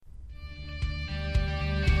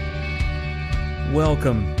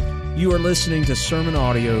Welcome. You are listening to sermon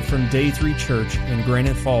audio from Day 3 Church in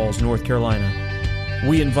Granite Falls, North Carolina.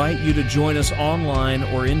 We invite you to join us online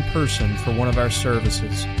or in person for one of our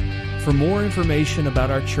services. For more information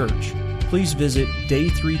about our church, please visit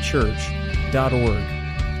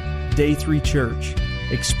day3church.org. Day 3 Church.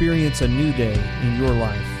 Experience a new day in your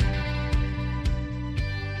life.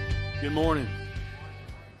 Good morning.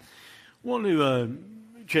 I want to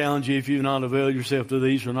challenge you, if you've not availed yourself to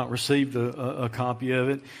these or not received a copy of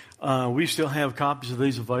it. We still have copies of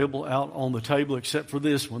these available out on the table except for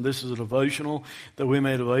this one. This is a devotional that we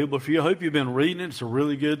made available for you. I hope you've been reading it. It's a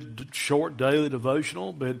really good, short, daily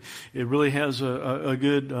devotional, but it really has a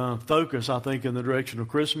good focus, I think, in the direction of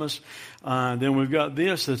Christmas. Then we've got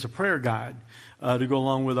this that's a prayer guide to go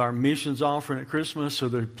along with our missions offering at Christmas. So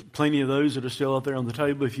there are plenty of those that are still out there on the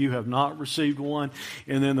table if you have not received one.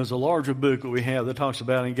 And then there's a larger book that we have that talks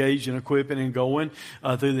about engaging, equipping, and going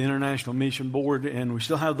through the International Mission Board. And we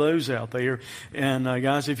still have those out there. And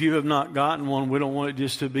guys, if you have not gotten one, we don't want it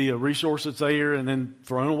just to be a resource that's there and then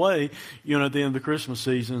thrown away, at the end of the Christmas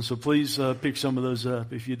season. So please pick some of those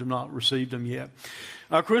up if you have not received them yet.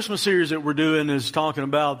 Our Christmas series that we're doing is talking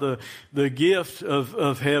about the gift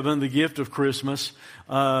of heaven, the gift of Christmas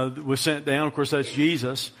was sent down. Of course, that's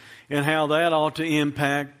Jesus, and how that ought to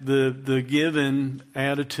impact the given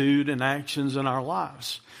attitude and actions in our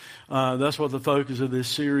lives. That's what the focus of this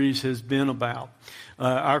series has been about.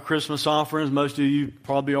 Our Christmas offerings, most of you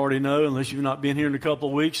probably already know, unless you've not been here in a couple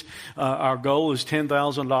of weeks, our goal is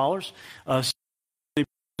 $10,000.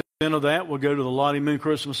 Of that will go to the Lottie Moon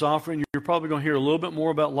Christmas offering. You're probably going to hear a little bit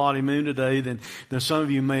more about Lottie Moon today than some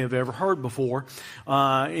of you may have ever heard before.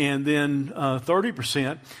 And then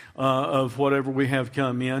 30% of whatever we have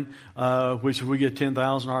come in, which if we get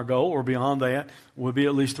 $10,000 our goal or beyond that, will be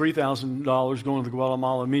at least $3,000 going to the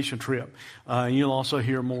Guatemala mission trip. You'll also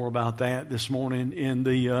hear more about that this morning in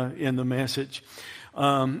the message.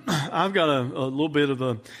 I've got a little bit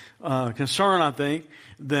of a concern, I think,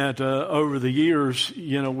 that over the years,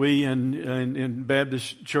 we in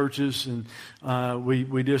Baptist churches and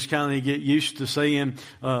we just kind of get used to saying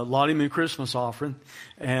Lottie Moon Christmas offering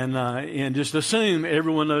and just assume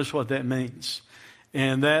everyone knows what that means.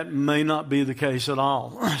 And that may not be the case at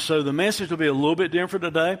all. So the message will be a little bit different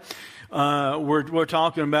today. We're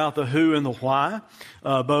talking about the who and the why,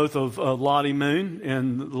 both of Lottie Moon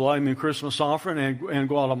and the Lottie Moon Christmas offering and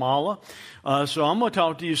Guatemala. So I'm going to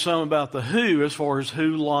talk to you some about the who as far as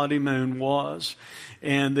who Lottie Moon was.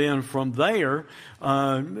 And then from there,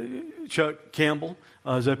 Chuck Campbell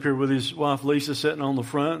is up here with his wife Lisa sitting on the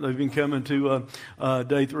front. They've been coming to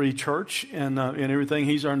Day 3 Church and everything.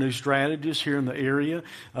 He's our new strategist here in the area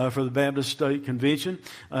for the Baptist State Convention.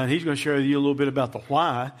 He's going to share with you a little bit about the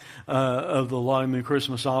why of the Lottie Moon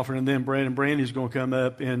Christmas offering. And then Brandon Brandy's going to come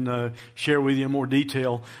up and share with you in more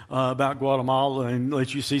detail about Guatemala and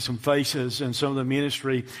let you see some faces and some of the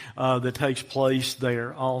ministry that takes place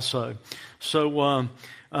there also. So,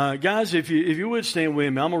 guys, if you would stand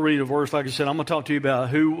with me, I'm going to read a verse. Like I said, I'm going to talk to you about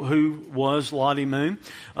who was Lottie Moon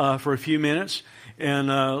for a few minutes. And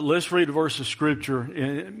let's read a verse of Scripture.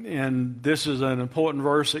 And this is an important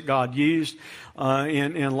verse that God used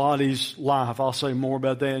in Lottie's life. I'll say more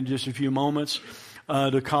about that in just a few moments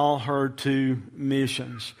to call her to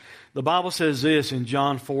missions. The Bible says this in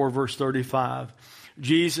John 4, verse 35.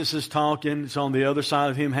 Jesus is talking. It's on the other side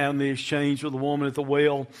of him having the exchange with the woman at the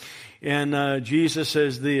well. And Jesus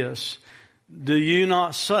says this, do you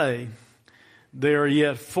not say, there are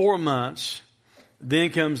yet 4 months, then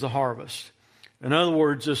comes the harvest? In other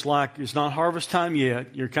words, it's like it's not harvest time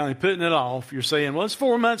yet. You're kind of putting it off. You're saying, well, it's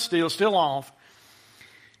 4 months still off.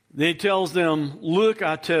 Then he tells them, look,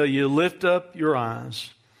 I tell you, lift up your eyes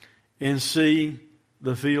and see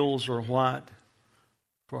the fields are white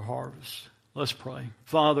for harvest. Let's pray.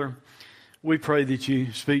 Father, we pray that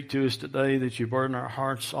you speak to us today, that you burden our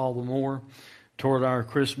hearts all the more toward our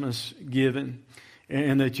Christmas giving,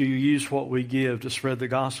 and that you use what we give to spread the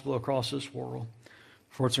gospel across this world.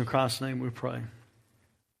 For it's in Christ's name we pray.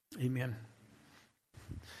 Amen.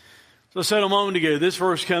 So I said a moment ago, this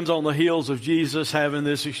verse comes on the heels of Jesus having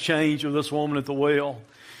this exchange with this woman at the well.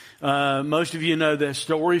 Most of you know that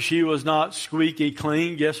story. She was not squeaky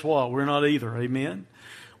clean. Guess what? We're not either. Amen.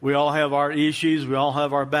 We all have our issues. We all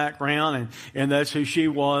have our background, and that's who she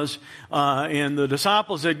was. And the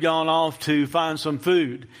disciples had gone off to find some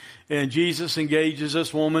food, and Jesus engages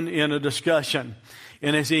this woman in a discussion.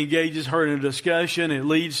 And as he engages her in a discussion, it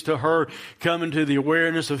leads to her coming to the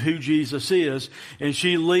awareness of who Jesus is. And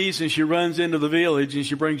she leaves and she runs into the village and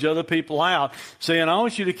she brings other people out saying, I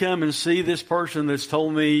want you to come and see this person that's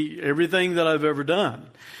told me everything that I've ever done.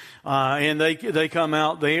 and they come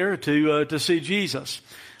out there to see Jesus.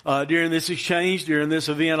 During this exchange, during this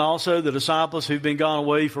event also, the disciples who've been gone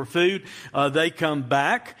away for food, they come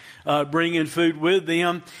back, bringing food with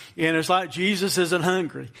them. And it's like Jesus isn't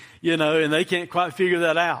hungry, and they can't quite figure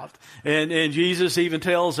that out. And Jesus even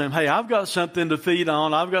tells them, hey, I've got something to feed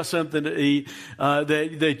on. I've got something to eat,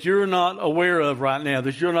 that you're not aware of right now,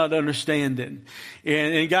 that you're not understanding.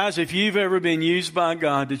 And guys, if you've ever been used by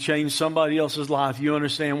God to change somebody else's life, you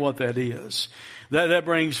understand what that is. That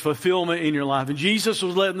brings fulfillment in your life. And Jesus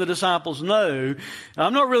was letting the disciples know,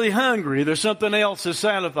 I'm not really hungry. There's something else that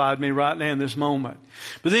satisfied me right now in this moment.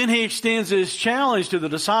 But then he extends his challenge to the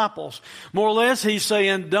disciples. More or less, he's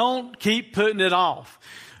saying, don't keep putting it off.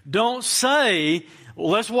 Don't say, well,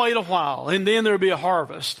 let's wait a while and then there'll be a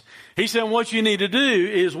harvest. He said what you need to do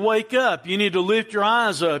is wake up. You need to lift your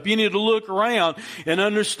eyes up. You need to look around and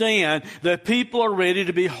understand that people are ready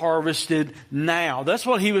to be harvested now. That's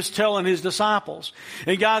what he was telling his disciples.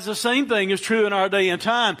 And guys, the same thing is true in our day and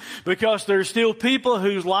time, because there's still people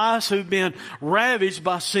whose lives have been ravaged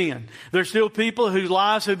by sin. There's still people whose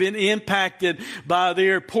lives have been impacted by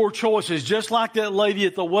their poor choices, just like that lady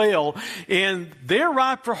at the well. And they're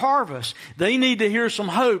ripe for harvest. They need to hear some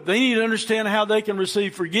hope. They need to understand how they can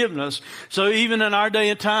receive forgiveness. So even in our day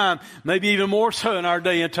and time, maybe even more so in our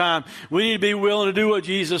day and time, we need to be willing to do what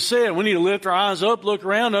Jesus said. We need to lift our eyes up, look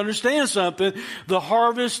around, understand something. The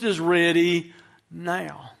harvest is ready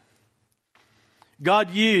now.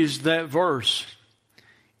 God used that verse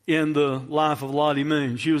in the life of Lottie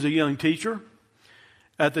Moon. She was a young teacher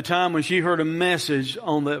at the time when she heard a message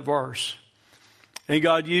on that verse. And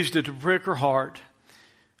God used it to prick her heart,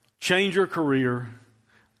 change her career,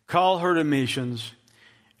 call her to missions.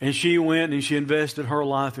 And she went and she invested her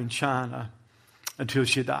life in China until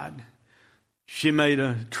she died. She made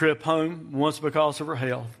a trip home once because of her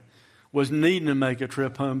health. Was needing to make a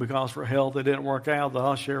trip home because of her health. It didn't work out.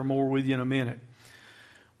 I'll share more with you in a minute.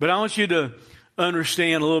 But I want you to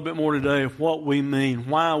understand a little bit more today of what we mean.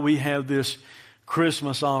 Why we have this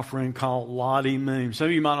Christmas offering called Lottie Moon. Some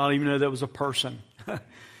of you might not even know that was a person. What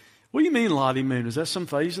do you mean Lottie Moon? Is that some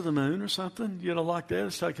phase of the moon or something? Like that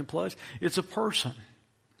is taking place? It's a person.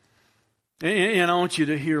 And I want you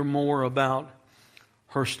to hear more about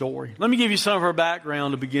her story. Let me give you some of her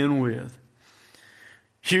background to begin with.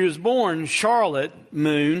 She was born Charlotte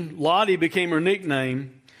Moon. Lottie became her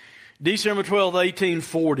nickname. December 12,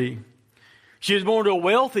 1840. She was born to a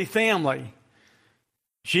wealthy family.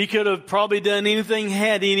 She could have probably done anything,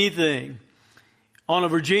 had anything, on a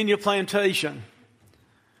Virginia plantation.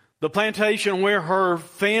 The plantation where her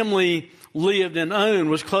family lived and owned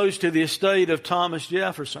was close to the estate of Thomas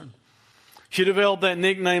Jefferson. She developed that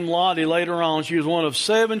nickname Lottie later on. She was one of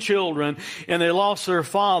 7 children, and they lost their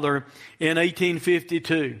father in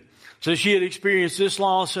 1852. So she had experienced this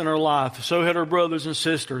loss in her life. So had her brothers and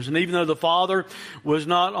sisters. And even though the father was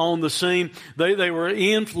not on the scene, they were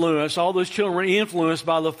influenced, all those children were influenced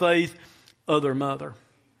by the faith of their mother.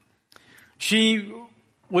 She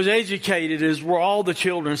was educated, as were all the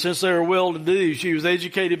children, since they were well-to-do. She was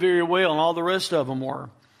educated very well, and all the rest of them were.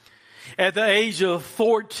 At the age of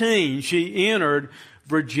 14, she entered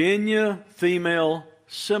Virginia Female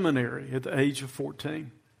Seminary at the age of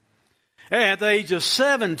 14. At the age of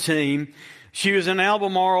 17, she was in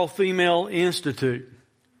Albemarle Female Institute.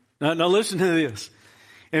 Now listen to this.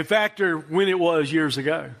 In fact, when it was years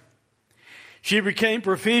ago. She became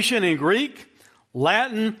proficient in Greek,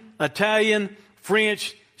 Latin, Italian,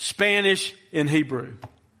 French, Spanish, and Hebrew.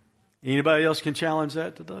 Anybody else can challenge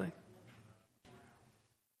that today?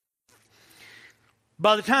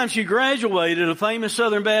 By the time she graduated, a famous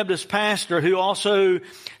Southern Baptist pastor who also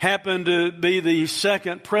happened to be the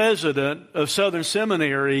second president of Southern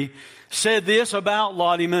Seminary said this about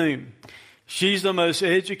Lottie Moon. She's the most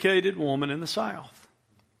educated woman in the South.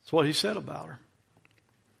 That's what he said about her.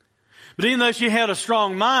 But even though she had a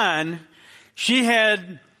strong mind, she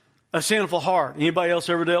had a sinful heart. Anybody else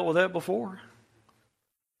ever dealt with that before?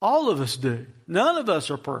 All of us do. None of us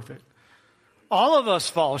are perfect. All of us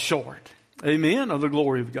fall short. Amen, of the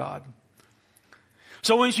glory of God.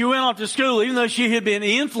 So when she went off to school, even though she had been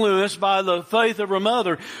influenced by the faith of her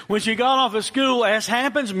mother, when she got off of school, as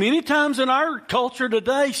happens many times in our culture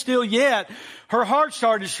today, still yet, her heart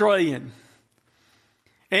started straying.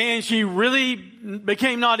 And she really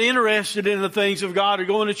became not interested in the things of God or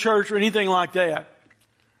going to church or anything like that.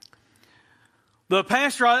 The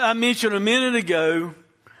pastor I mentioned a minute ago,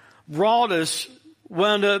 Broadus,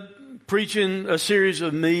 wound up preaching a series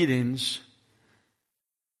of meetings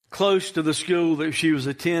close to the school that she was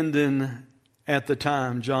attending at the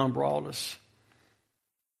time, John Broadus.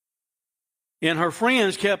 And her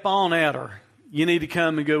friends kept on at her. you need to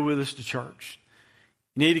come and go with us to church.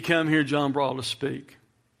 You need to come hear John Brawl to speak.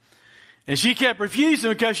 And she kept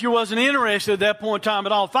refusing because she wasn't interested at that point in time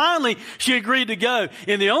at all. Finally, she agreed to go.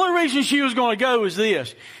 And the only reason she was going to go was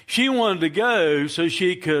this. She wanted to go so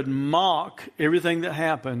she could mock everything that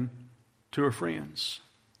happened to her friends.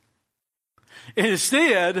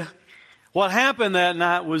 Instead, what happened that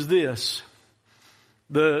night was this.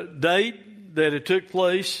 The date that it took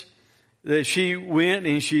place, that she went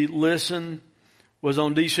and she listened, was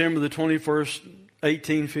on December the 21st,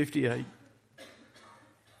 1858.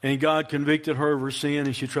 And God convicted her of her sin,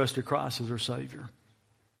 and she trusted Christ as her Savior.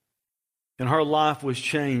 And her life was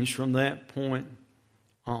changed from that point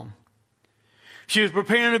on. She was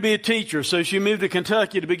preparing to be a teacher, so she moved to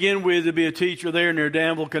Kentucky to begin with to be a teacher there near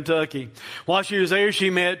Danville, Kentucky. While she was there, she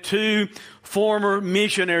met two former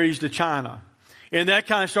missionaries to China. And that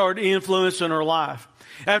kind of started influencing her life.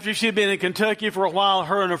 After she'd been in Kentucky for a while,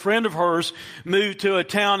 her and a friend of hers moved to a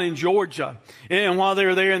town in Georgia. And while they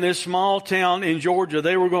were there in this small town in Georgia,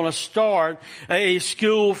 they were going to start a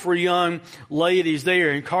school for young ladies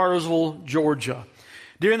there in Cartersville, Georgia.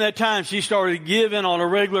 During that time, she started giving on a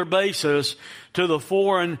regular basis to the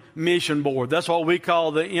Foreign Mission Board. That's what we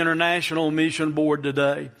call the International Mission Board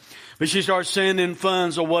today. But she started sending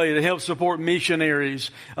funds away to help support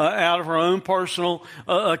missionaries out of her own personal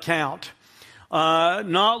account.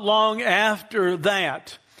 Not long after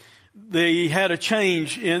that, they had a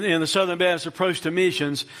change in the Southern Baptist approach to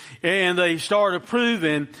missions, and they started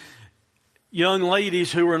approving young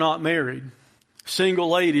ladies who were not married, single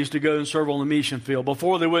ladies, to go and serve on the mission field.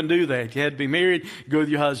 Before, they wouldn't do that. You had to be married, go with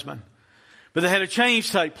your husband. But they had a change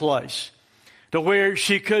take place to where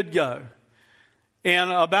she could go.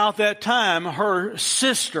 And about that time, her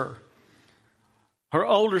sister, her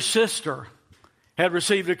older sister, had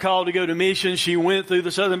received a call to go to missions. She went through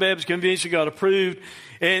the Southern Baptist Convention, got approved,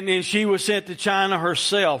 and then she was sent to China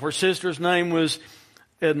herself. Her sister's name was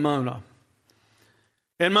Edmona.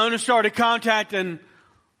 Edmona started contacting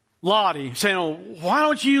Lottie, saying, "Oh, why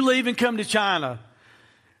don't you leave and come to China?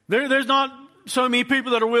 There's not so many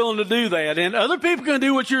people that are willing to do that, and other people can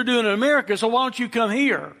do what you're doing in America, so why don't you come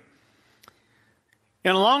here?"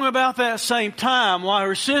 And along about that same time, while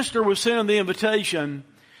her sister was sending the invitation,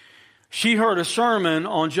 she heard a sermon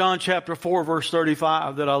on John chapter 4, verse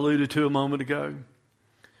 35 that I alluded to a moment ago.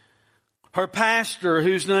 Her pastor,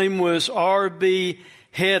 whose name was R.B.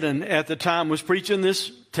 Hedden at the time, was preaching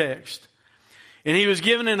this text. And he was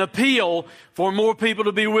giving an appeal for more people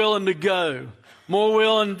to be willing to go.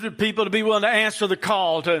 People to be willing to answer the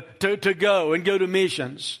call to go and go to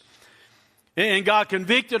missions. And God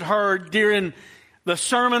convicted her during the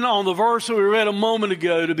sermon on the verse that we read a moment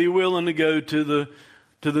ago to be willing to go to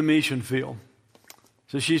the mission field.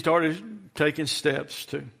 So she started taking steps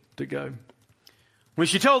to go. When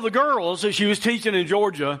she told the girls that she was teaching in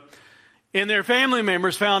Georgia, and their family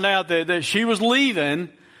members found out that she was leaving,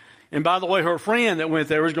 and by the way, her friend that went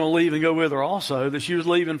there was going to leave and go with her also, that she was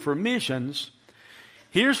leaving for missions,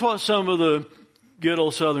 here's what some of the good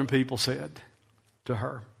old Southern people said to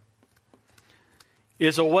her.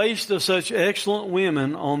 "It's a waste of such excellent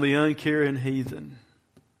women on the uncaring heathen.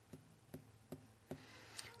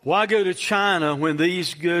 Why go to China when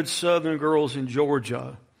these good Southern girls in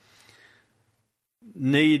Georgia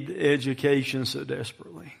need education so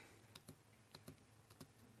desperately?"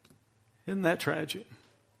 Isn't that tragic?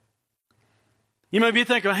 You may be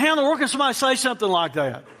thinking, how in the world can somebody say something like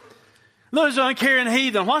that? Those uncaring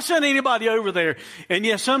heathen, why send anybody over there? And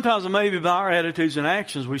yes, sometimes maybe by our attitudes and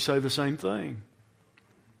actions we say the same thing.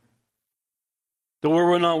 To where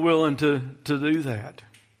we're not willing to do that.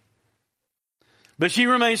 But she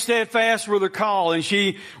remained steadfast with her call, and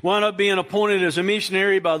she wound up being appointed as a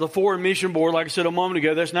missionary by the Foreign Mission Board, like I said a moment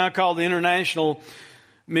ago. That's now called the International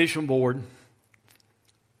Mission Board,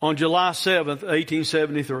 on July 7th,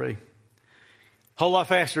 1873. Whole lot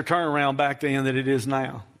faster turnaround back then than it is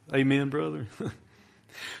now. Amen, brother?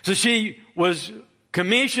 So she was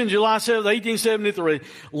commissioned July 7th, 1873,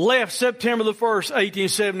 left September the 1st,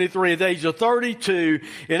 1873, at the age of 32,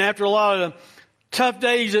 and after a lot of tough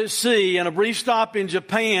days at sea and a brief stop in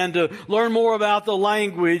Japan to learn more about the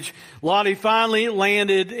language, Lottie finally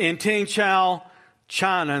landed in Tingchao,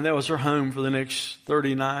 China, and that was her home for the next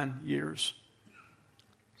 39 years.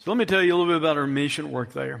 So let me tell you a little bit about her mission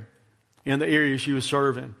work there in the area she was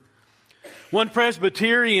serving. One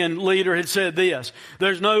Presbyterian leader had said this: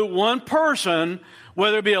 there's no one person,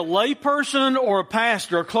 whether it be a lay person or a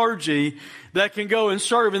pastor or clergy, that can go and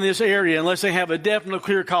serve in this area unless they have a definite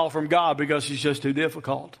clear call from God, because it's just too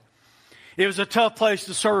difficult. It was a tough place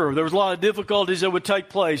to serve. There was a lot of difficulties that would take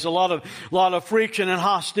place, a lot of friction and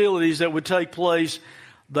hostilities that would take place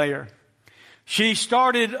there. She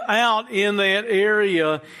started out in that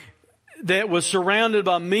area that was surrounded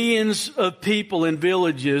by millions of people in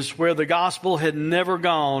villages where the gospel had never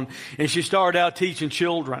gone, and she started out teaching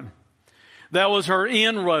children. That was her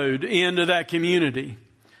inroad into that community.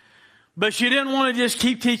 But she didn't want to just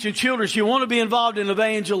keep teaching children. She wanted to be involved in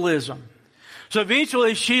evangelism. So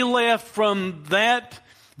eventually she left from that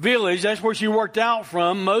village. That's where she worked out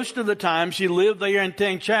from. Most of the time she lived there in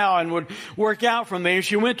Tang Chau and would work out from there.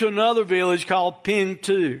 She went to another village called Ping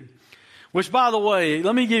Tu, which, by the way,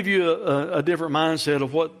 let me give you a different mindset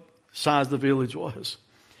of what size the village was.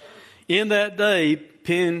 In that day,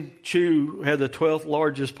 Ping Tu had the 12th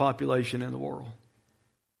largest population in the world.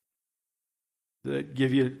 That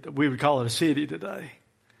give you, we would call it a city today.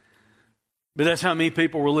 But that's how many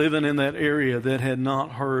people were living in that area that had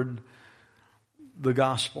not heard the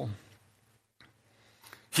gospel.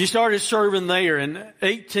 She started serving there. In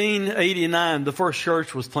 1889, the first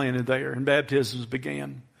church was planted there and baptisms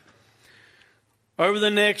began. Over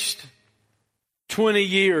the next 20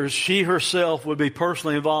 years, she herself would be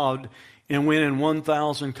personally involved in winning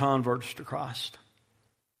 1,000 converts to Christ.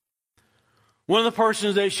 One of the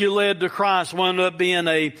persons that she led to Christ wound up being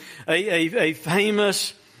a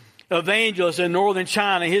famous evangelist in northern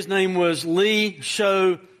China. His name was Li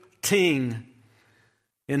Shou-ting.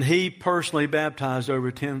 And he personally baptized over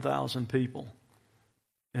 10,000 people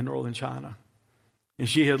in northern China. And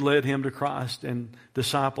she had led him to Christ and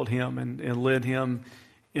discipled him and led him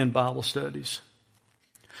in Bible studies.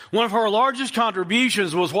 One of her largest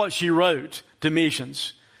contributions was what she wrote to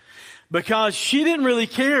missions, because she didn't really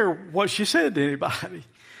care what she said to anybody.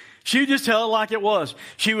 She would just tell it like it was.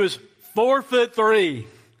 She was 4'3",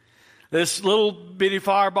 this little bitty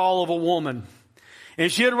fireball of a woman.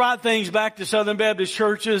 And she'd write things back to Southern Baptist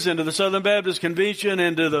churches and to the Southern Baptist Convention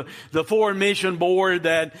and to the Foreign Mission Board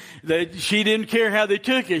that she didn't care how they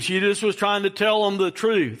took it. She just was trying to tell them the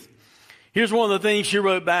truth. Here's one of the things she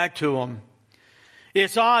wrote back to them.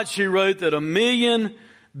 It's odd, she wrote, that 1 million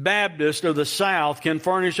Baptists of the South can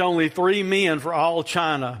furnish only 3 men for all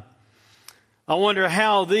China. I wonder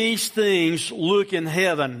how these things look in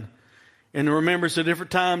heaven. And remember, it's a different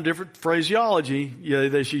time, different phraseology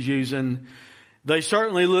that she's using. They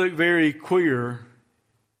certainly look very queer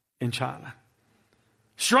in China.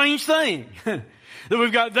 Strange thing that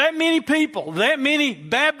we've got that many people, that many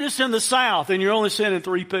Baptists in the South, and you're only sending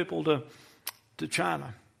 3 people to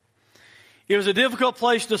China. It was a difficult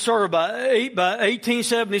place to serve. By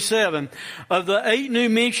 1877, of the 8 new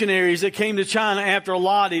missionaries that came to China after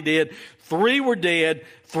Lottie did, 3 were dead,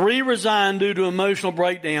 3 resigned due to emotional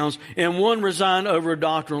breakdowns, and 1 resigned over a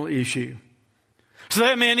doctrinal issue. So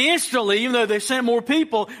that meant instantly, even though they sent more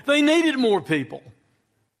people, they needed more people.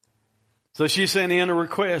 So she sent in a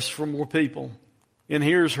request for more people. And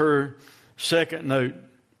here's her second note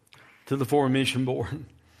to the Foreign Mission Board.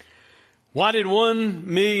 Why did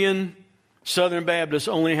 1 million Southern Baptists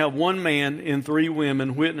only have 1 man and 3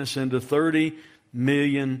 women witnessing to 30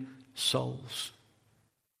 million souls?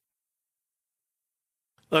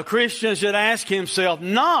 A Christian should ask himself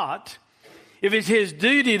not if it's his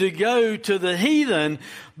duty to go to the heathen,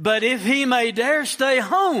 but if he may dare stay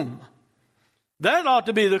home. That ought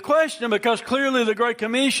to be the question, because clearly the Great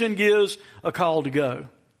Commission gives a call to go.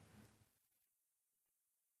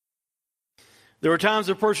 There were times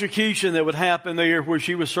of persecution that would happen there where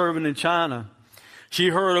she was serving in China. She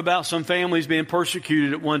heard about some families being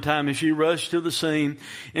persecuted at one time, and she rushed to the scene,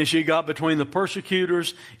 and she got between the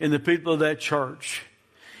persecutors and the people of that church.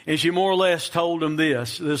 And she more or less told them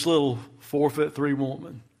this little 4'3"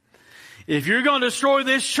 woman. If you're going to destroy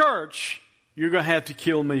this church, you're going to have to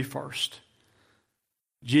kill me first.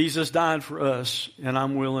 Jesus died for us, and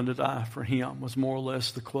I'm willing to die for him, was more or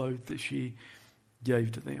less the quote that she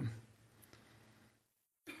gave to them.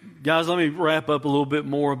 Guys, let me wrap up a little bit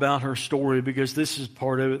more about her story, because this is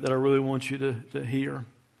part of it that I really want you to hear.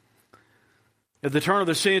 At the turn of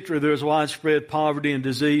the century, there was widespread poverty and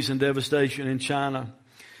disease and devastation in China.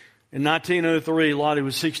 In 1903, Lottie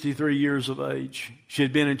was 63 years of age. She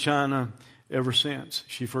had been in China ever since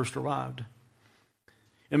she first arrived.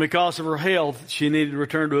 And because of her health, she needed to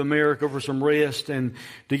return to America for some rest and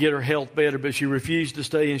to get her health better, but she refused to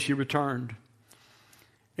stay, and she returned.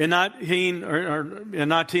 In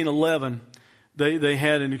 1911, they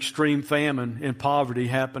had an extreme famine and poverty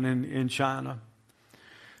happen in China.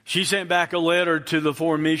 She sent back a letter to the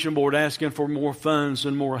Foreign Mission Board asking for more funds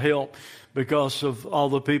and more help because of all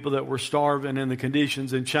the people that were starving and the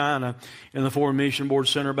conditions in China. And the Foreign Mission Board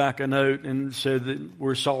sent her back a note and said that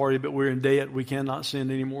we're sorry, but we're in debt. We cannot send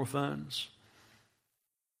any more funds.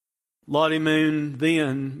 Lottie Moon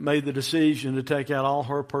then made the decision to take out all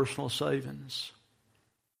her personal savings,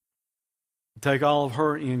 take all of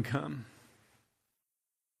her income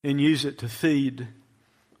and use it to feed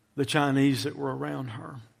the Chinese that were around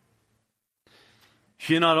her.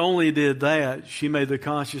 She not only did that, she made the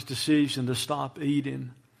conscious decision to stop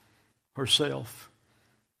eating herself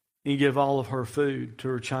and give all of her food to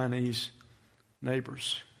her Chinese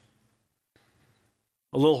neighbors.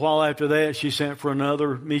 A little while after that, she sent for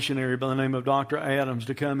another missionary by the name of Dr. Adams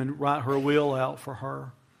to come and write her will out for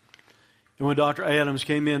her. And when Dr. Adams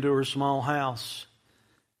came into her small house,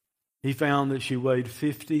 he found that she weighed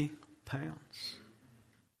 50 pounds.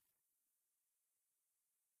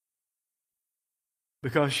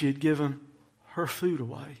 Because she had given her food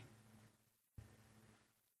away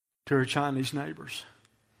to her Chinese neighbors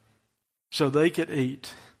so they could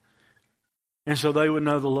eat and so they would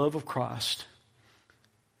know the love of Christ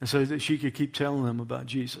and so that she could keep telling them about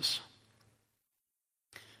Jesus.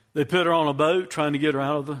 They put her on a boat trying to get her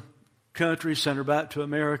out of the country, sent her back to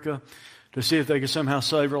America to see if they could somehow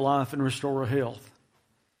save her life and restore her health.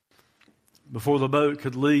 Before the boat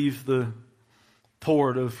could leave the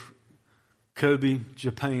port of Kobe,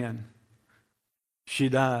 Japan, she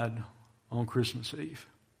died on Christmas Eve.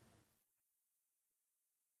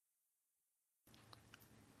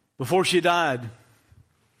 Before she died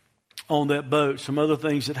on that boat, some other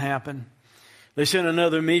things had happened. They sent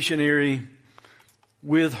another missionary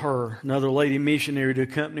with her, another lady missionary to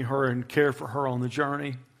accompany her and care for her on the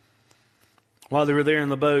journey. While they were there in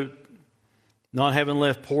the boat, not having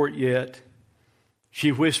left port yet,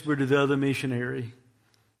 she whispered to the other missionary,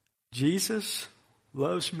 "Jesus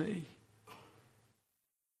loves me.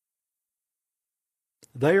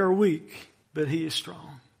 They are weak, but he is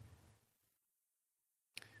strong."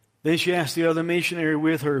 Then she asked the other missionary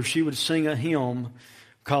with her if she would sing a hymn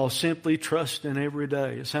called Simply Trusting Every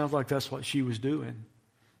Day. It sounds like that's what she was doing.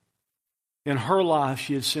 In her life,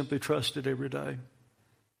 she had simply trusted every day.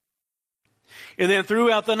 And then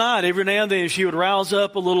throughout the night, every now and then, she would rouse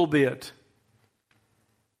up a little bit.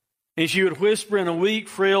 And she would whisper in a weak,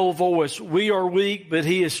 frail voice, "We are weak, but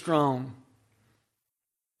he is strong."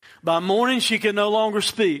 By morning, she could no longer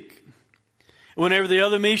speak. Whenever the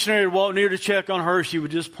other missionary would walk near to check on her, she would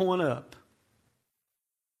just point up.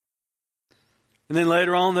 And then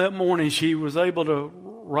later on that morning, she was able to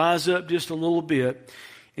rise up just a little bit,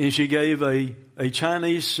 and she gave a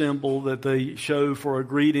Chinese symbol that they show for a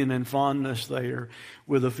greeting and fondness there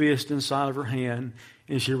with a fist inside of her hand.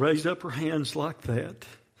 And she raised up her hands like that.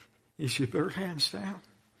 And she put her hands down,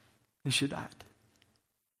 and she died.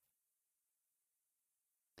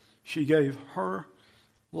 She gave her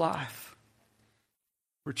life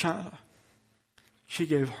for China. She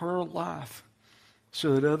gave her life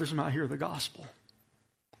so that others might hear the gospel.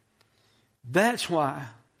 That's why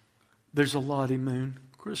there's a Lottie Moon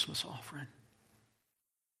Christmas offering.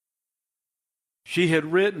 She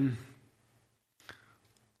had written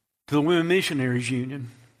to the Women Missionaries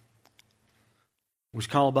Union. It was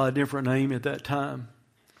called by a different name at that time.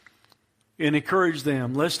 And encouraged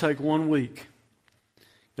them, let's take 1 week.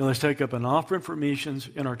 And let's take up an offering for missions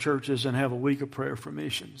in our churches and have a week of prayer for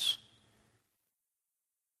missions.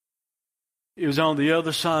 It was on the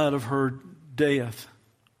other side of her death.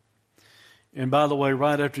 And by the way,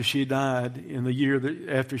 right after she died, in the year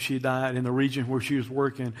after she died, in the region where she was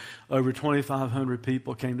working, over 2,500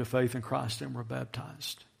 people came to faith in Christ and were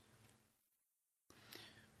baptized.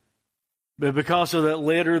 But because of that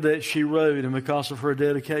letter that she wrote and because of her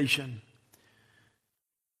dedication,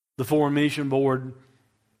 the Foreign Mission Board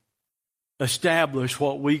established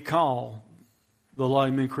what we call the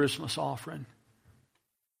Lottie Moon Christmas offering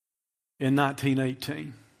in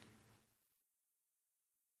 1918.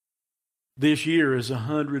 This year is the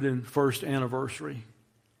 101st anniversary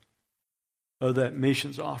of that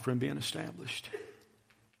missions offering being established.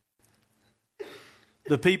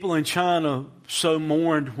 The people in China so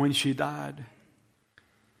mourned when she died.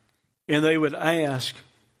 And they would ask,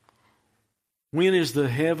 when is the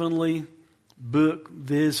heavenly book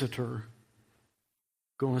visitor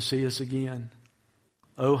going to see us again?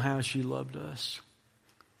 Oh, how she loved us.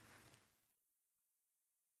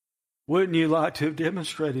 Wouldn't you like to have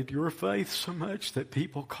demonstrated your faith so much that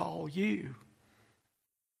people call you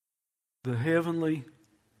the heavenly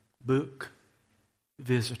book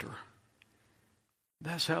visitor?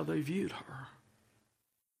 That's how they viewed her.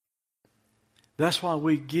 That's why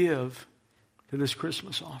we give to this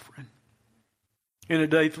Christmas offering. And at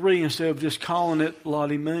day 3, instead of just calling it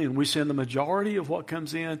Lottie Moon, we send the majority of what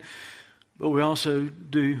comes in, but we also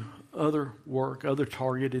do other work, other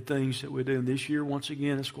targeted things that we do. And this year, once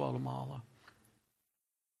again, it's Guatemala.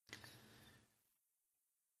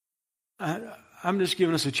 I'm just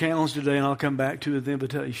giving us a challenge today, and I'll come back to the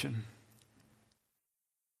invitation.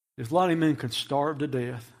 If Lottie Moon could starve to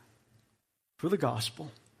death for the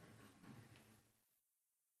gospel,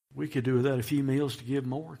 we could do without a few meals to give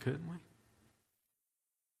more, couldn't we?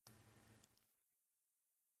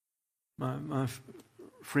 My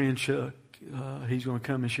friend Chuck, he's going to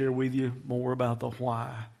come and share with you more about the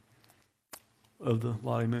why of the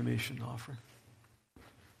Lottie Moon mission offering.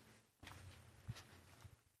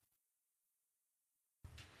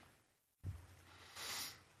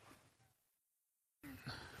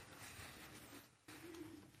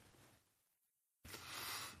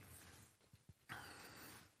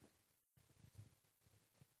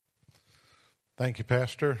 Thank you,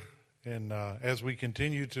 Pastor. And as we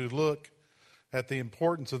continue to look at the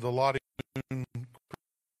importance of the Lottie Moon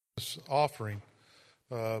Christmas offering,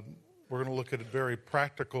 we're going to look at a very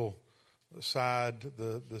practical side,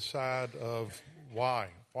 the side of why.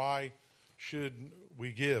 Why should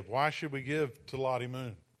we give? Why should we give to Lottie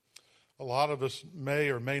Moon? A lot of us may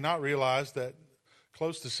or may not realize that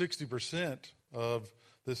close to 60% of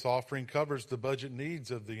this offering covers the budget needs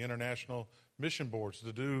of the International Mission Boards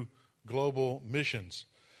to do global missions.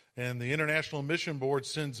 And the International Mission Board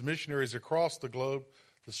sends missionaries across the globe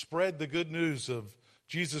to spread the good news of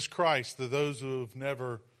Jesus Christ to those who have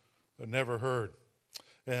never heard.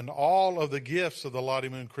 And all of the gifts of the Lottie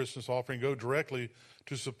Moon Christmas offering go directly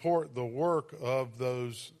to support the work of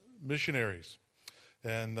those missionaries.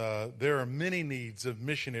 And there are many needs of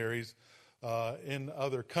missionaries in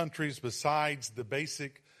other countries besides the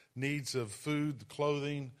basic needs of food,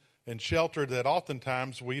 clothing, and shelter that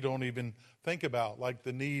oftentimes we don't even think about, like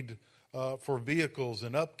the need for vehicles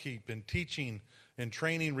and upkeep and teaching and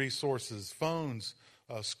training resources, phones,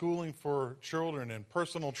 schooling for children and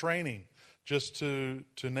personal training, just to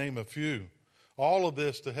name a few. All of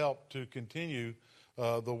this to help to continue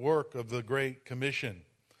the work of the Great Commission.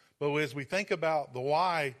 But as we think about the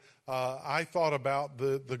why, I thought about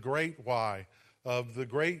the great why of the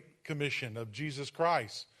Great Commission of Jesus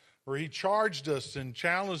Christ, where he charged us and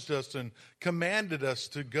challenged us and commanded us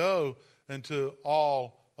to go into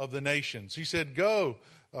all of the nations. He said, "Go,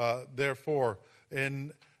 therefore."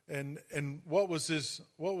 And what was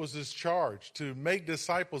his charge? To make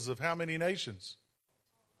disciples of how many nations?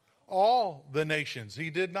 All the nations.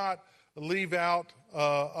 He did not leave out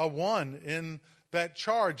a one in that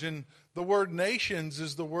charge. And the word nations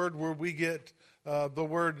is the word where we get the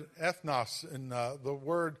word ethnos, and the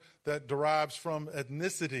word that derives from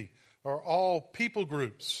ethnicity, or all people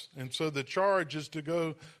groups. And so the charge is to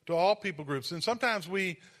go to all people groups. And sometimes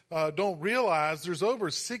we don't realize there's over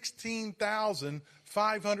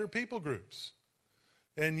 16,500 people groups.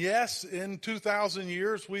 And yes, in 2,000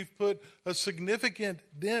 years, we've put a significant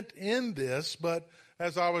dent in this. But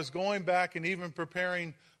as I was going back and even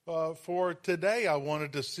preparing for today, I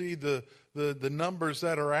wanted to see the numbers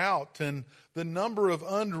that are out. And the number of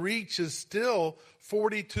unreached is still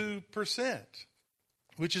 42%,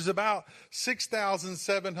 which is about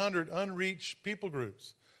 6,700 unreached people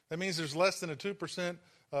groups. That means there's less than a 2%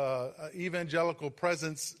 evangelical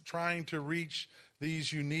presence trying to reach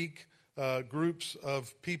these unique groups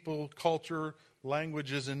of people, culture,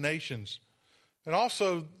 languages, and nations. And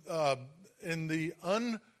also in the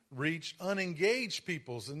unreached, unengaged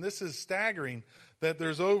peoples, and this is staggering, that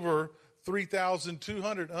there's over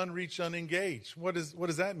 3,200 unreached, unengaged. What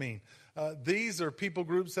does that mean? These are people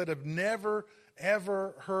groups that have never,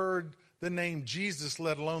 ever heard the name Jesus,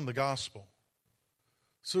 let alone the gospel.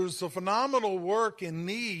 So it's a phenomenal work and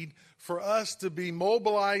need for us to be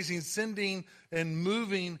mobilizing, sending, and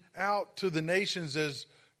moving out to the nations as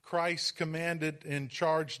Christ commanded and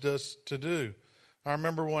charged us to do. I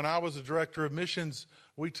remember when I was a director of missions,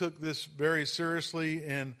 we took this very seriously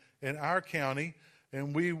in our county,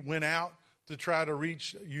 and we went out to try to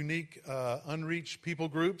reach unique unreached people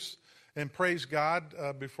groups. And praise God,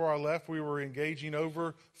 before I left, we were engaging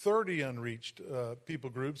over 30 unreached people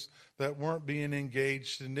groups that weren't being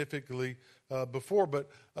engaged significantly before. But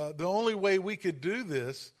the only way we could do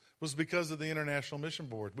this was because of the International Mission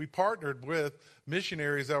Board. We partnered with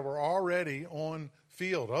missionaries that were already on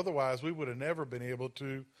field. Otherwise, we would have never been able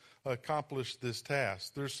to accomplish this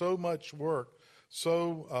task. There's so much work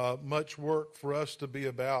for us to be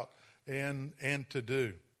about and to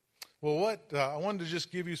do. Well, I wanted to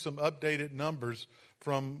just give you some updated numbers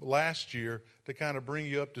from last year to kind of bring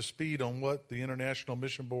you up to speed on what the International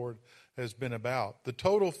Mission Board has been about. The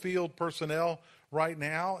total field personnel right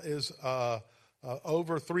now is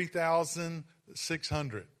over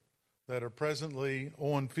 3,600 that are presently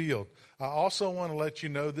on field. I also want to let you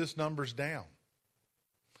know this number's down,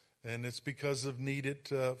 and it's because of needed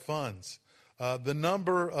funds. The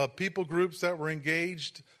number of people groups that were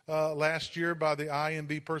engaged last year by the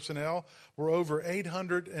IMB personnel were over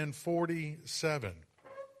 847.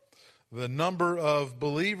 The number of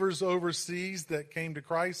believers overseas that came to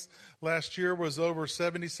Christ last year was over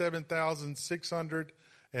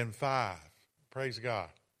 77,605. Praise God.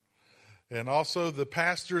 And also the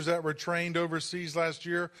pastors that were trained overseas last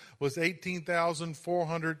year was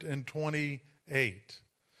 18,428.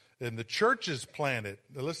 And the churches planted,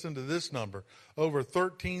 listen to this number, over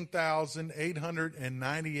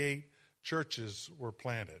 13,898 churches were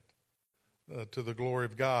planted to the glory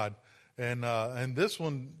of God. And this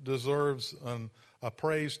one deserves a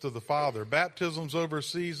praise to the Father. Baptisms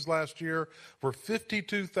overseas last year were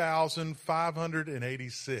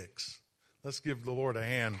 52,586. Let's give the Lord a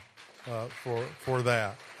hand for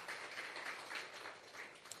that.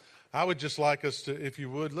 I would just like us to, if you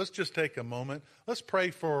would, let's just take a moment. Let's pray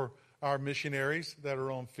for our missionaries that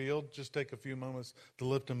are on field. Just take a few moments to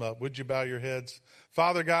lift them up. Would you bow your heads?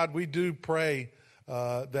 Father God, we do pray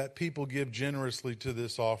that people give generously to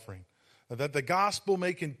this offering, that the gospel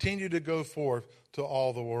may continue to go forth to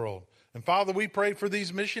all the world. And Father, we pray for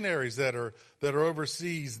these missionaries that are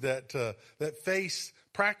overseas, that face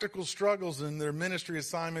practical struggles in their ministry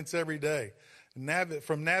assignments every day,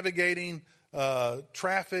 from navigating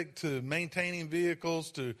traffic to maintaining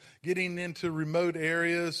vehicles to getting into remote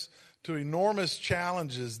areas to enormous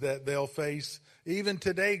challenges that they'll face even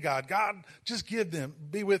today, God. God, just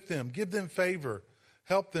be with them, give them favor.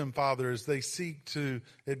 Help them, Father, as they seek to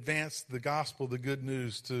advance the gospel, the good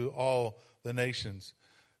news to all the nations.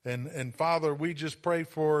 And Father, we just pray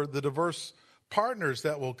for the diverse partners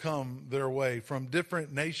that will come their way from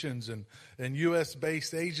different nations and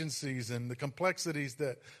U.S.-based agencies and the complexities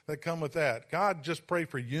that come with that. God, just pray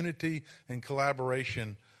for unity and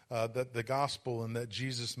collaboration, that the gospel and that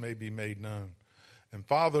Jesus may be made known. And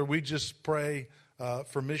Father, we just pray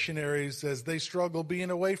for missionaries as they struggle being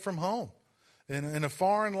away from home in a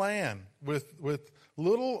foreign land with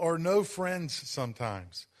little or no friends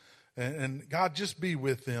sometimes. And God, just be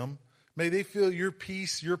with them. May they feel your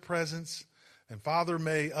peace, your presence. And Father,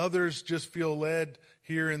 may others just feel led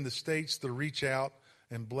here in the States to reach out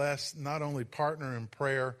and bless, not only partner in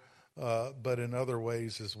prayer, but in other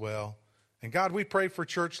ways as well. And God, we pray for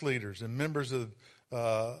church leaders and members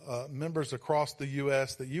across the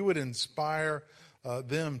U.S. that you would inspire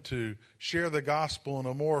them to share the gospel in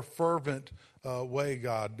a more fervent way,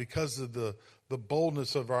 God, because of the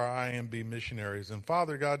boldness of our IMB missionaries. And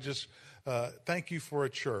Father God, just thank you for a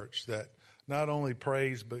church that not only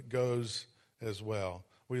prays but goes as well.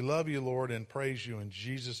 We love you, Lord, and praise you. In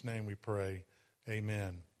Jesus' name we pray.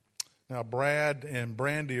 Amen. Now, Brad and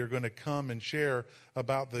Brandy are going to come and share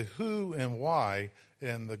about the who and why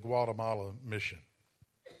in the Guatemala mission.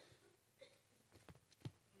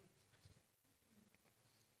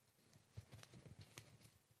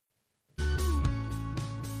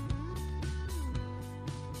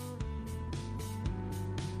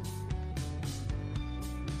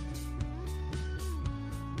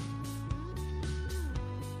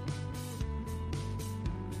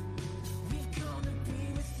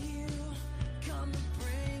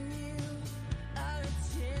 Our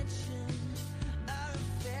attention, our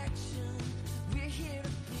affection, we're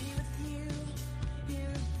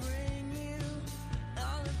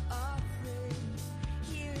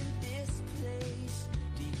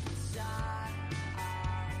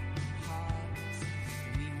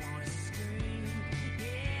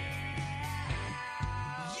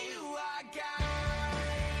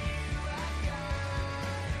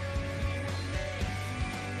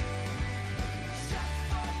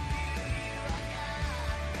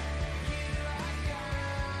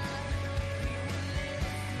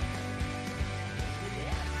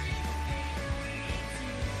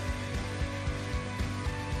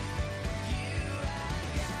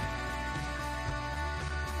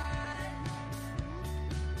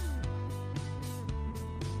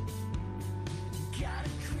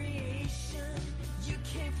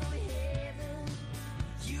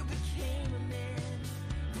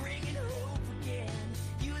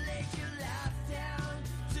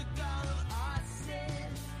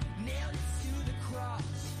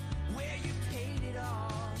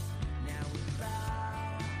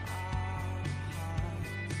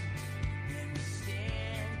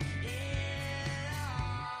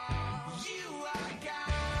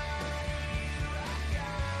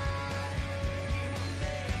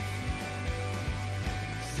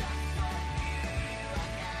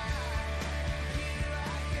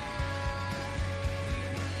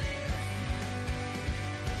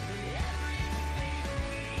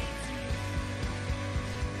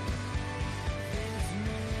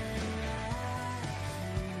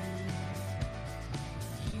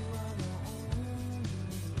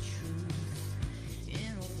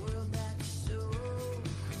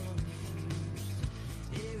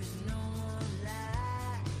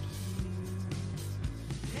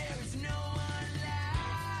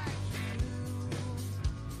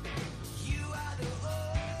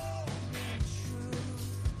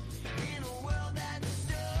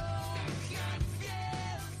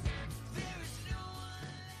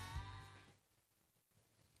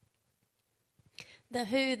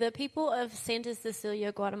The people of Santa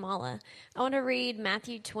Cecilia, Guatemala. I want to read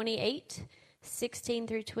Matthew 28, 16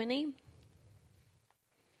 through 20.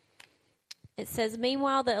 It says,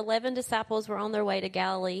 "Meanwhile, the 11 disciples were on their way to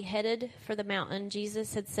Galilee, headed for the mountain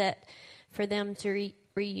Jesus had set for them to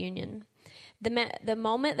reunion. The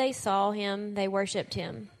moment they saw him, they worshipped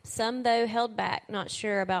him. Some, though, held back, not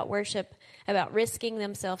sure about risking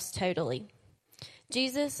themselves totally.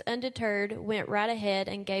 Jesus, undeterred, went right ahead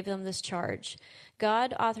and gave them this charge.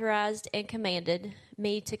 God authorized and commanded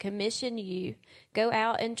me to commission you. Go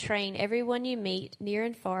out and train everyone you meet, near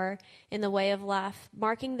and far, in the way of life,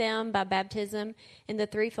 marking them by baptism in the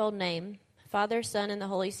threefold name, Father, Son, and the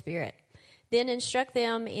Holy Spirit. Then instruct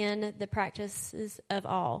them in the practices of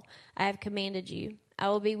all I have commanded you. I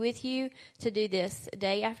will be with you to do this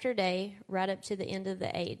day after day, right up to the end of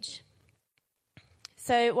the age."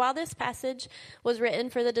 So while this passage was written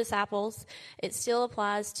for the disciples, it still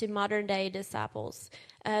applies to modern-day disciples.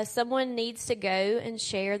 Someone needs to go and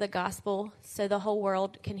share the gospel so the whole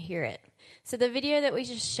world can hear it. So the video that we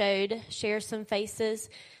just showed shares some faces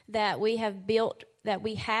that we have built, that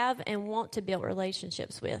we have and want to build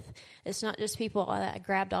relationships with. It's not just people that I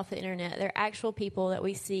grabbed off the internet. They're actual people that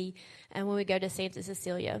we see when we go to Santa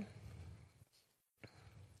Cecilia.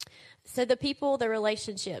 So the people, the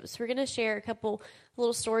relationships. We're going to share a couple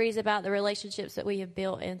little stories about the relationships that we have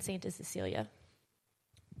built in Santa Cecilia.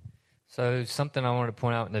 So something I wanted to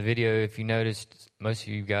point out in the video, if you noticed, most of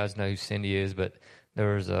you guys know who Cindy is, but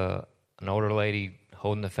there was an older lady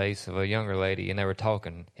holding the face of a younger lady, and they were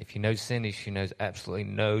talking. If you know Cindy, she knows absolutely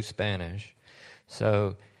no Spanish.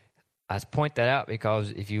 So I point that out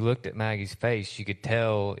because if you looked at Maggie's face, you could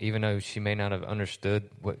tell, even though she may not have understood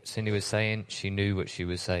what Cindy was saying, she knew what she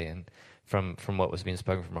was saying from what was being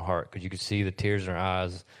spoken from her heart, because you could see the tears in her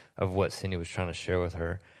eyes of what Cindy was trying to share with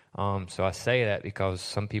her. So I say that because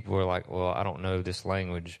some people are like, well, I don't know this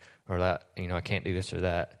language or that, I can't do this or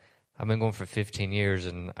that. I've been going for 15 years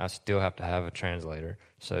and I still have to have a translator.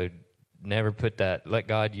 So never put that, let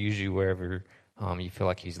God use you wherever you feel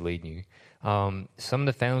like he's leading you. Some of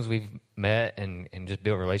the families we've met and just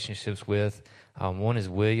built relationships with, one is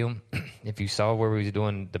William. If you saw where we was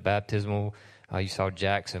doing the baptismal, you saw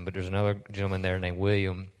Jackson, but there's another gentleman there named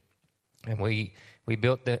William. And we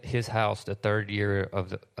built his house the third year of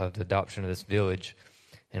the adoption of this village.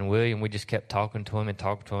 And William, we just kept talking to him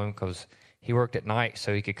because he worked at night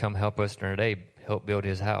so he could come help us during the day, help build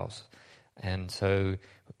his house. And so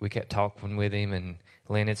we kept talking with him, and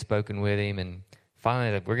Lynn had spoken with him, and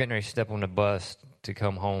finally, we're getting ready to step on the bus to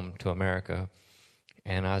come home to America.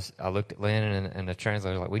 And I looked at Lynn and the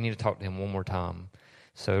translator, like, we need to talk to him one more time.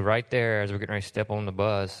 So right there, as we're getting ready to step on the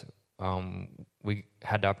bus, we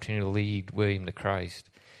had the opportunity to lead William to Christ.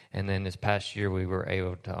 And then this past year, we were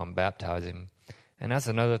able to baptize him. And that's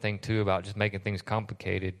another thing, too, about just making things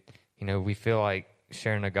complicated. We feel like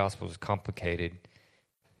sharing the gospel is complicated.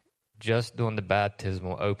 Just doing the baptism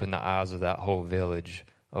will open the eyes of that whole village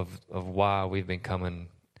of why we've been coming.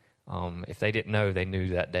 If they didn't know, they knew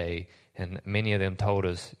that day. And many of them told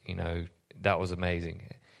us, that was amazing.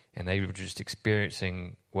 And they were just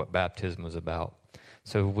experiencing what baptism was about.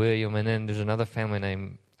 So William, and then there's another family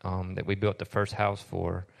name that we built the first house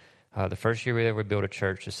for. The first year we were there, we built a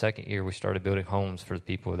church. The second year, we started building homes for the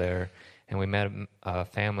people there. And we met a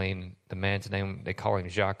family, and the man's name, they call him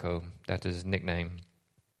Jaco. That's his nickname.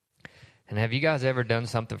 And have you guys ever done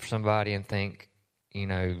something for somebody and think,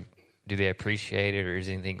 do they appreciate it, or is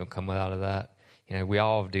anything going to come out of that? We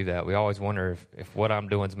all do that. We always wonder if what I'm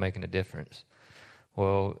doing is making a difference.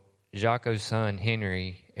 Well, Jaco's son,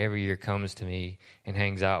 Henry, every year comes to me and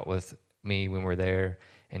hangs out with me when we're there,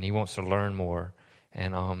 and he wants to learn more.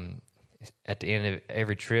 And at the end of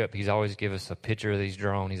every trip, he's always give us a picture that he's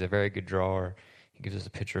drawn. He's a very good drawer. He gives us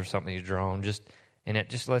a picture of something he's drawn, and it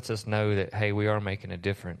just lets us know that, hey, we are making a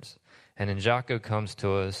difference. And then Jaco comes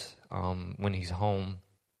to us when he's home,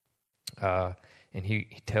 and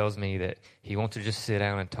he tells me that he wants to just sit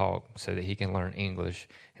down and talk so that he can learn English,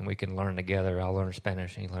 and we can learn together. I'll learn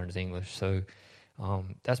Spanish, and he learns English. So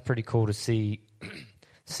that's pretty cool to see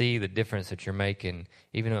the difference that you're making,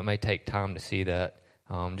 even though it may take time to see that,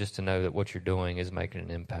 just to know that what you're doing is making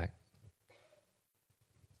an impact.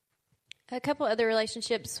 A couple other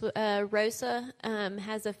relationships. Rosa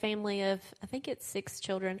has a family of, I think it's 6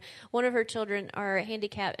 children. One of her children are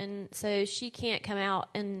handicapped, and so she can't come out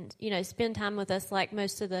and, spend time with us like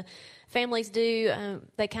most of the families do.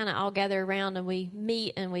 They kind of all gather around, and we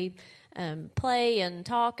meet, and we play and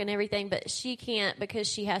talk and everything, but she can't because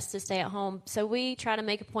she has to stay at home. So we try to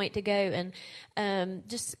make a point to go and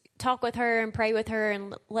just talk with her and pray with her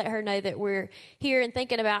and let her know that we're here and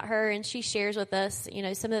thinking about her. And she shares with us,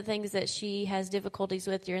 some of the things that she has difficulties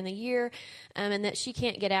with during the year, and that she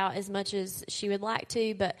can't get out as much as she would like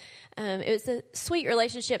to. But it was a sweet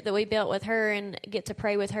relationship that we built with her and get to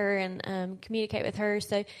pray with her and communicate with her.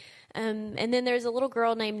 So, and then there's a little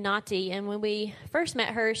girl named Lottie, and when we first met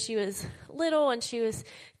her, she was little and she was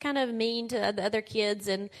kind of mean to the other kids.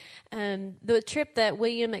 And the trip that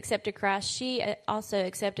William accepted Christ, she also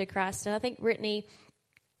accepted Christ, and I think Brittany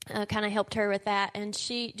kind of helped her with that. And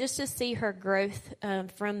she, just to see her growth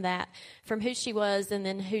from that, from who she was and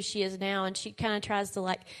then who she is now, and she kind of tries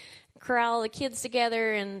to corral the kids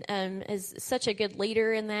together and is such a good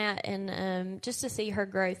leader in that. And just to see her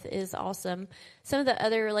growth is awesome. Some of the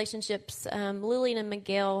other relationships, Lily and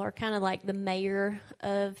Miguel are kind of like the mayor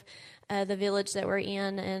of the village that we're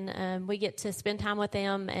in, and we get to spend time with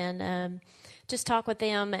them and just talk with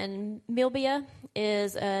them. And Milbia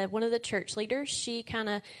is one of the church leaders. She kind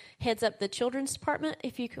of heads up the children's department,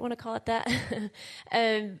 if you want to call it that.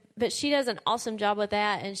 But she does an awesome job with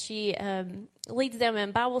that, and she leads them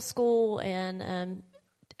in Bible school, and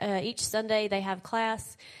each Sunday they have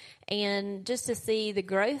class. And just to see the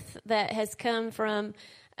growth that has come from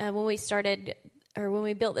when we started, or when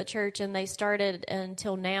we built the church and they started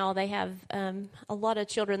until now, they have a lot of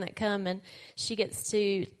children that come, and she gets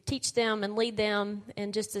to teach them and lead them,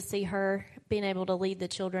 and just to see her being able to lead the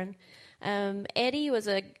children. Eddie was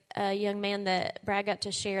a young man that Brad got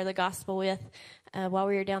to share the gospel with while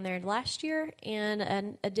we were down there last year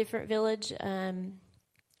in a different village.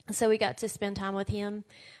 So we got to spend time with him.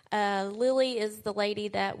 Lily is the lady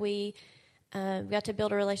that we got to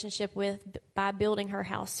build a relationship with by building her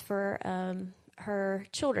house for her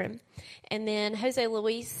children. And then Jose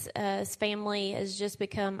Luis's family has just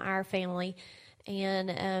become our family. And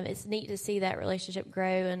it's neat to see that relationship grow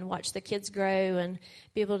and watch the kids grow and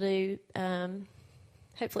be able to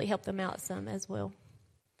hopefully help them out some as well.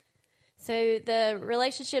 So the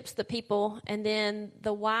relationships, the people, and then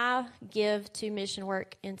the why give to mission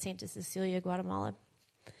work in Santa Cecilia, Guatemala.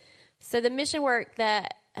 So the mission work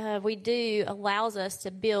that we do allows us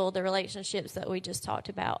to build the relationships that we just talked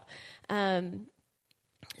about.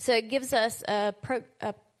 So it gives us a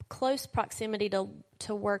close proximity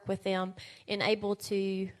to work with them and able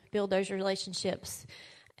to build those relationships.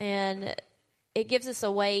 And it gives us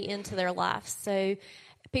a way into their lives. So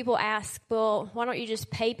people ask, well, why don't you just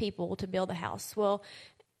pay people to build a house? Well,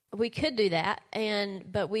 we could do that,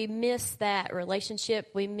 but we miss that relationship.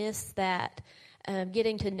 We miss that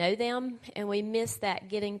getting to know them, and we miss that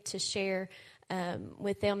getting to share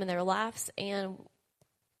with them in their lives and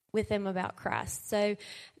with them about Christ. So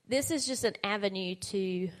this is just an avenue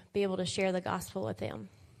to be able to share the gospel with them.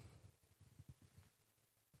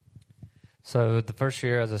 So the first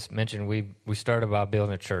year, as I mentioned, we started by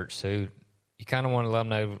building a church. So you kind of want to let them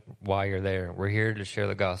know why you're there. We're here to share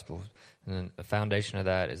the gospel, and then the foundation of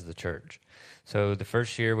that is the church. So the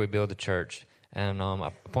first year we built the church, and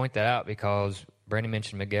I point that out because Brandy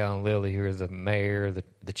mentioned Miguel and Lily, who are the mayor,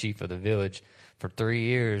 the chief of the village. For 3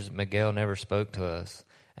 years, Miguel never spoke to us.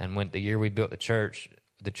 And when the year we built the church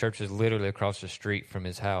is literally across the street from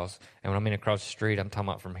his house. And when I mean across the street, I'm talking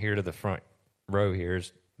about from here to the front row.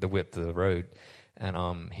 Here's the width of the road.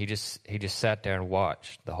 And he just sat there and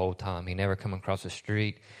watched the whole time. He never come across the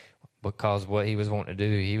street because what he was wanting to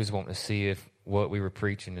do, he was wanting to see if what we were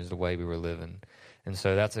preaching is the way we were living. And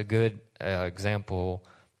so that's a good example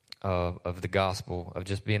of the gospel, of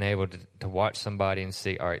just being able to watch somebody and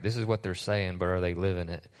see, all right, this is what they're saying, but are they living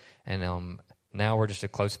it? And now we're just a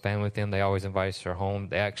close family with them. They always invite us to their home.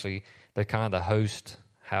 They're kind of the host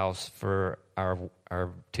house for our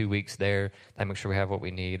 2 weeks there. They make sure we have what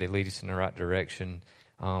we need. They lead us in the right direction.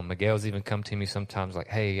 Miguel's even come to me sometimes like,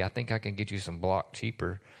 hey, I think I can get you some block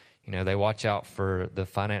cheaper. They watch out for the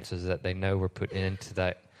finances that they know we're putting into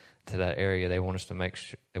that area. They want us to make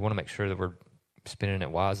sure that we're spending it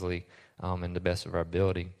wisely and the best of our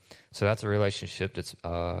ability. So that's a relationship that's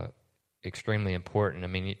extremely important. I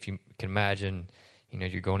mean, if you can imagine,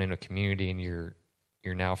 you're going into a community and you're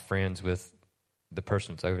now friends with the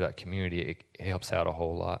person that's over that community, it helps out a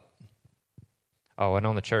whole lot. Oh, and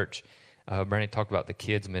on the church, Brandon talked about the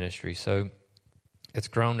kids ministry. So it's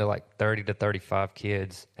grown to like 30 to 35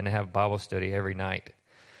 kids, and they have Bible study every night.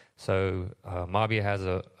 So Mabia has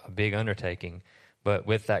a big undertaking, but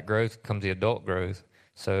with that growth comes the adult growth.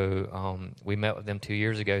 So we met with them 2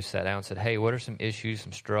 years ago, sat down and said, hey, what are some issues,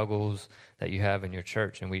 some struggles that you have in your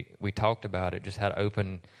church? And we talked about it, just had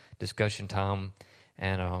open discussion time.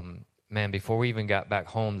 And man, before we even got back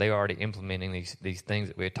home, they were already implementing these things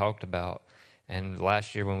that we had talked about. And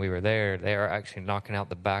last year when we were there, they are actually knocking out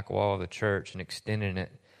the back wall of the church and extending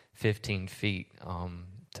it 15 feet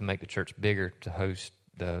to make the church bigger to host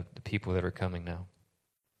the people that are coming now.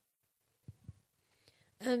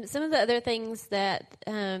 Some of the other things that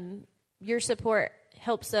your support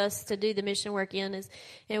helps us to do the mission work in is,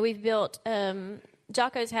 we've built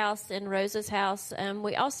Jocko's house and Rosa's house.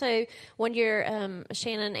 We also, one year,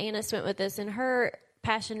 Shannon Annis went with us, and her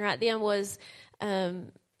passion right then was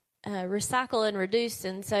recycle and reduce.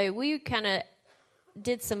 And so we kind of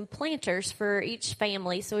did some planters for each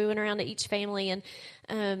family. So we went around to each family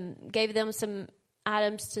and gave them some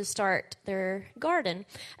items to start their garden.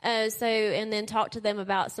 And then talked to them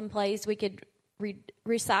about some place we could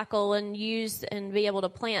recycle and use and be able to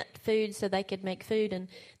plant food so they could make food and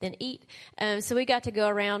then eat. So we got to go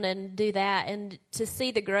around and do that, and to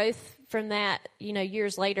see the growth from that,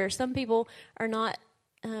 years later. Some people are not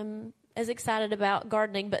as excited about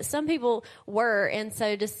gardening, but some people were, and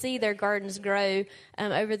so to see their gardens grow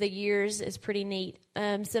over the years is pretty neat.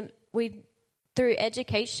 Through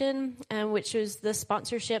education, which was the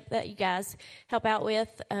sponsorship that you guys help out with,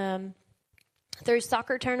 through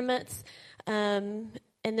soccer tournaments, and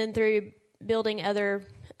then through building other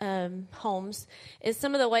homes, is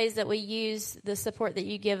some of the ways that we use the support that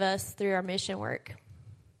you give us through our mission work.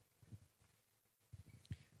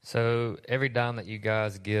 So every dime that you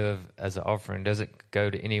guys give as an offering doesn't go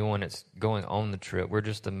to anyone that's going on the trip. We're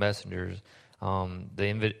just the messengers.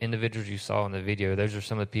 The individuals you saw in the video, those are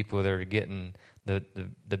some of the people that are getting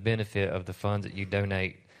the benefit of the funds that you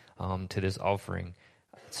donate to this offering.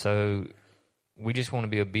 So we just want to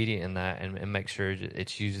be obedient in that and make sure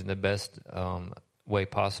it's used in the best way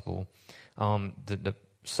possible. The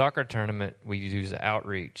soccer tournament, we use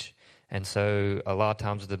outreach. And so a lot of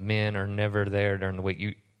times the men are never there during the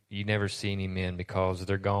week. You never see any men because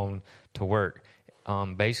they're gone to work.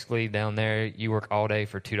 Basically down there, you work all day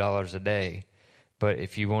for $2 a day. But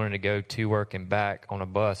if you wanted to go to work and back on a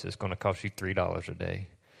bus, it's going to cost you $3 a day.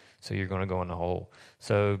 So you're going to go in the hole.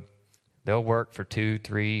 So they'll work for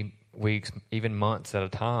 2-3 weeks, even months at a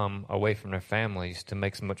time away from their families to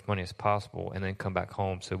make as much money as possible and then come back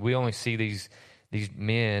home. So we only see these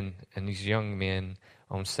men and these young men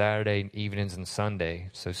on Saturday evenings and Sunday.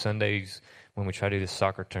 So Sundays, when we try to do the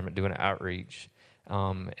soccer tournament, doing outreach,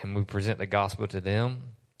 and we present the gospel to them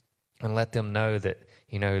and let them know that,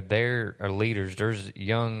 they're leaders. There's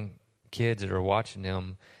young kids that are watching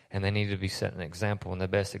them, and they need to be setting an example. And the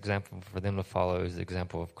best example for them to follow is the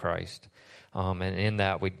example of Christ. And in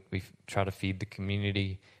that, we try to feed the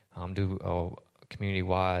community, do a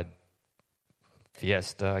community-wide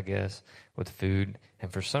fiesta, I guess, with food.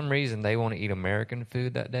 And for some reason, they want to eat American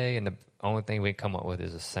food that day, and the only thing we come up with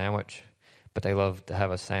is a sandwich. But they love to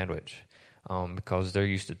have a sandwich because they're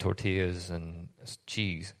used to tortillas and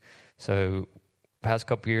cheese. So past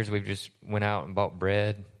couple years, we've just went out and bought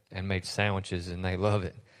bread and made sandwiches, and they love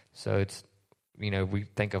it. So it's, we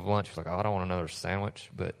think of lunch, like, I don't want another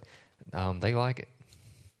sandwich, but they like it.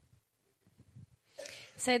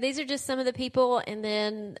 So these are just some of the people, and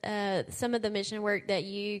then some of the mission work that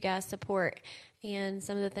you guys support and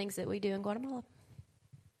some of the things that we do in Guatemala.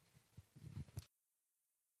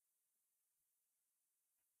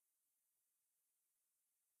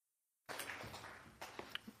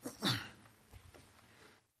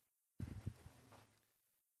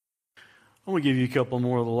 I want to give you a couple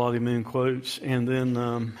more of the Lottie Moon quotes, and then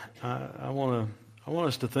I want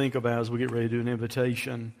us to think about, as we get ready to do an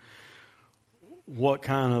invitation, what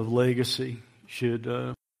kind of legacy should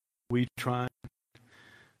we try and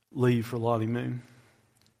leave for Lottie Moon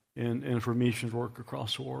and for missions work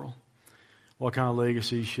across the world? What kind of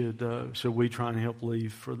legacy should we try and help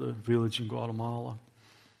leave for the village in Guatemala?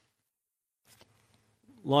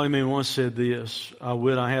 Lottie Moon once said this: I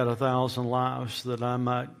would I had 1,000 lives that I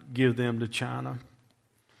might give them to China.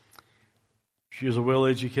 She was a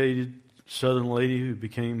well-educated Southern lady who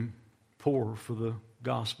became poor for the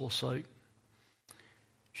gospel's sake.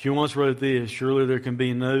 She once wrote this: surely there can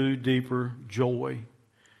be no deeper joy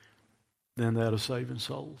than that of saving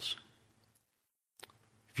souls.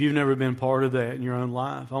 If you've never been part of that in your own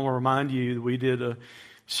life, I want to remind you that we did a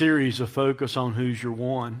series of focus on Who's Your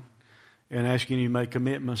One, and asking you to make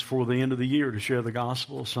commitments for the end of the year to share the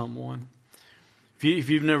gospel with someone. If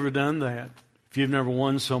you've never done that, if you've never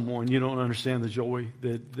won someone, you don't understand the joy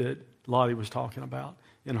that Lottie was talking about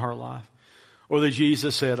in her life. Or that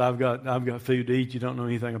Jesus said, I've got food to eat you don't know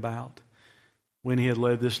anything about, when he had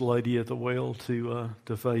led this lady at the well to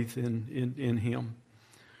faith in him.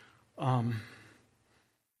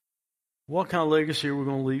 What kind of legacy are we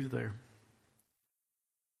going to leave there?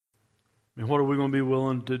 And what are we going to be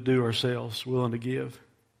willing to do ourselves, willing to give?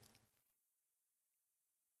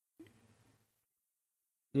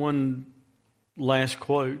 One last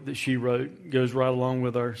quote that she wrote goes right along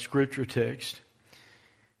with our scripture text.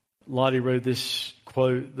 Lottie wrote this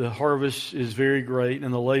quote, "The harvest is very great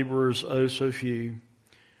and the laborers oh so few.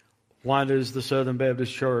 Why does the Southern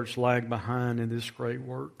Baptist Church lag behind in this great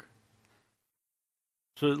work?"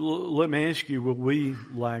 So let me ask you, will we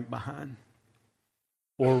lag behind?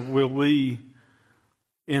 Or will we,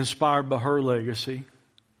 inspired by her legacy,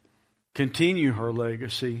 continue her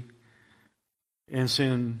legacy and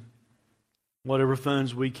send whatever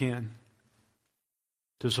funds we can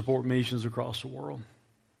to support missions across the world?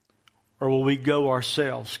 Or will we go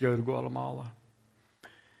ourselves, go to Guatemala?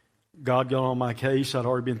 God got on my case. I'd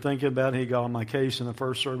already been thinking about it. He got on my case in the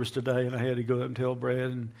first service today, and I had to go up and tell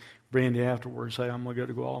Brad and Brandy afterwards, "Hey, I'm going to go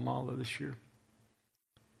to Guatemala this year."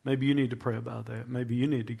 Maybe you need to pray about that. Maybe you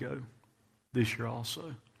need to go this year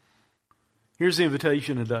also. Here's the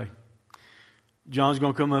invitation today. John's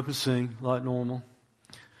going to come up and sing like normal.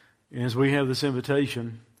 And as we have this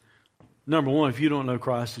invitation, number one, if you don't know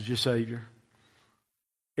Christ as your Savior,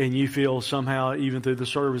 and you feel somehow, even through the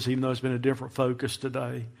service, even though it's been a different focus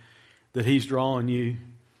today, that He's drawing you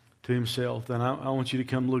to Himself, then I want you to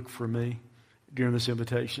come look for me during this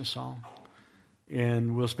invitation song.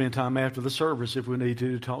 And we'll spend time after the service, if we need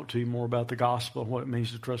to talk to you more about the gospel and what it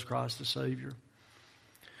means to trust Christ as Savior.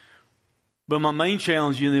 But my main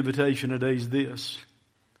challenge in the invitation today is this.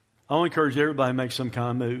 I want to encourage everybody to make some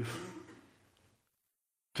kind of move.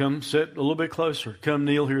 Come sit a little bit closer. Come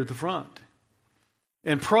kneel here at the front.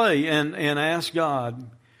 And pray and ask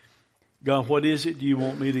God, "God, what is it you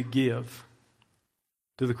want me to give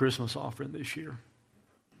to the Christmas offering this year?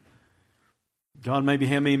 God, maybe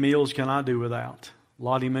how many meals can I do without?"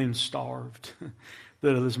 Lottie means starved,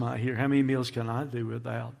 that others might hear. How many meals can I do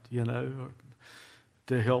without,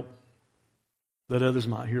 to help that others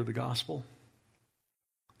might hear the gospel?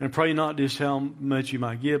 And pray not just how much you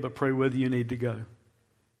might give, but pray whether you need to go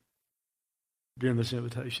during this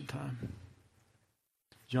invitation time.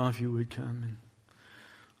 John, if you would come. And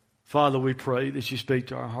Father, we pray that you speak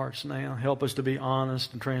to our hearts now. Help us to be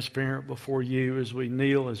honest and transparent before you as we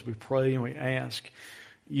kneel, as we pray, and we ask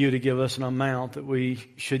you to give us an amount that we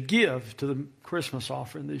should give to the Christmas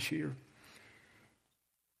offering this year.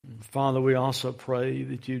 Father, we also pray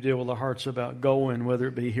that you deal with our hearts about going, whether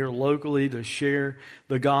it be here locally to share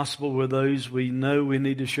the gospel with those we know we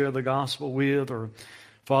need to share the gospel with, or,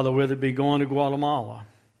 Father, whether it be going to Guatemala.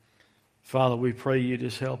 Father, we pray you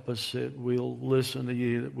just help us that we'll listen to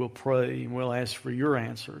you, that we'll pray, and we'll ask for your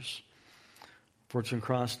answers. For it's in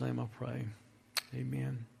Christ's name I pray.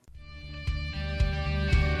 Amen.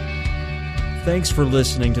 Thanks for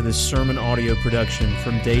listening to this sermon audio production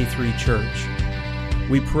from Day 3 Church.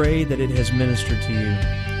 We pray that it has ministered to you.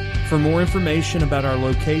 For more information about our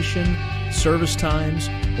location, service times,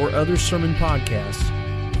 or other sermon podcasts,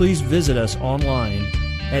 please visit us online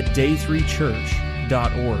at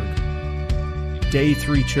day3church.org. Day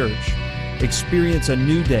 3 Church. Experience a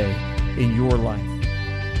new day in your life.